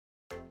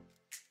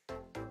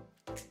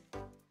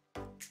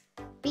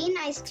Be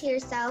nice to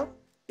yourself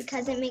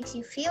because it makes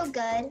you feel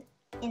good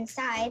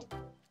inside.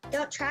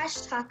 Don't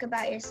trash talk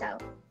about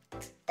yourself.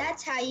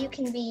 That's how you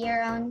can be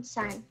your own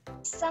son.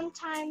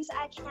 Sometimes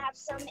I can have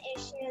some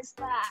issues,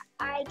 but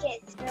I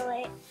get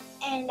through it,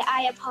 and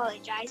I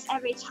apologize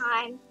every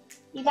time.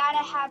 You gotta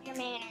have your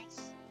manners.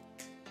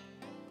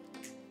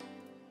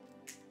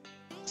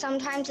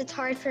 Sometimes it's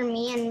hard for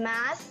me in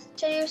math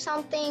to do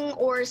something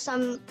or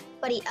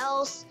somebody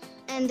else,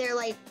 and they're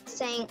like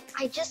saying,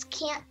 I just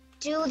can't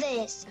do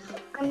this.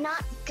 I'm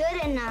not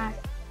good enough.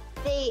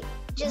 They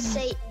just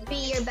say,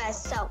 be your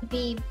best self.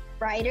 Be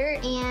brighter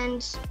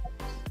and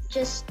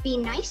just be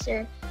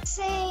nicer.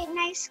 Say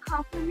nice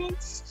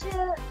compliments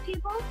to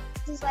people.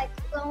 It's like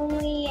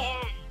lonely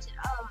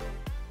and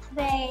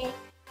they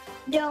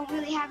don't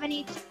really have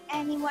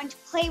anyone to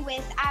play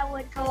with. I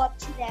would go up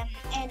to them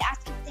and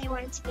ask if they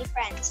wanted to be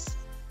friends.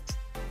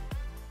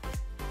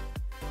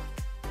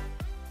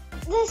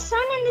 The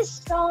sun and the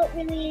salt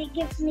really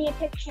gives me a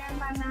picture in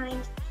my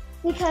mind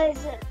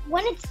because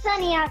when it's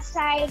sunny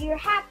outside, you're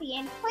happy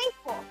and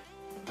playful.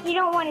 You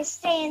don't want to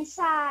stay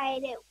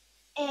inside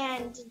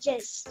and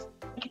just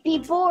be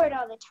bored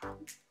all the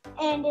time.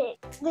 And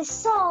the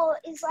salt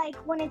is like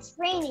when it's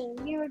raining,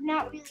 you're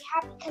not really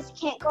happy because you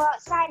can't go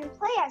outside and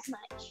play as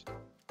much.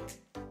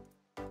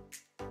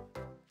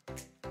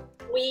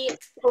 We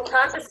were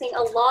practicing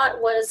a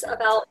lot was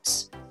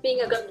about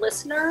being a good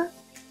listener.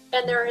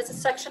 And there is a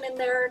section in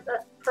there,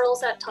 Pearls,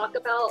 that talk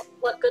about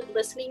what good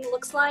listening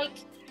looks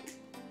like.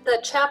 The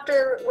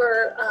chapter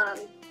where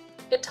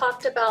it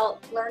talked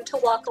about learn to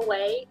walk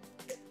away,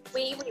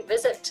 we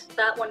revisit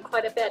that one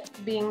quite a bit.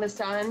 Being the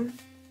sun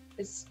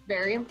is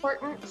very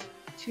important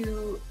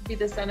to be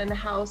the sun in the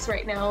house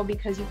right now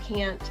because you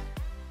can't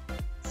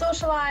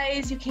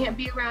socialize, you can't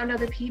be around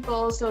other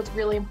people, so it's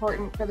really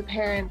important for the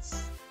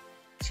parents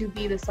to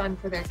be the sun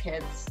for their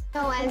kids.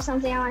 Oh, I have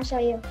something I want to show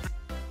you.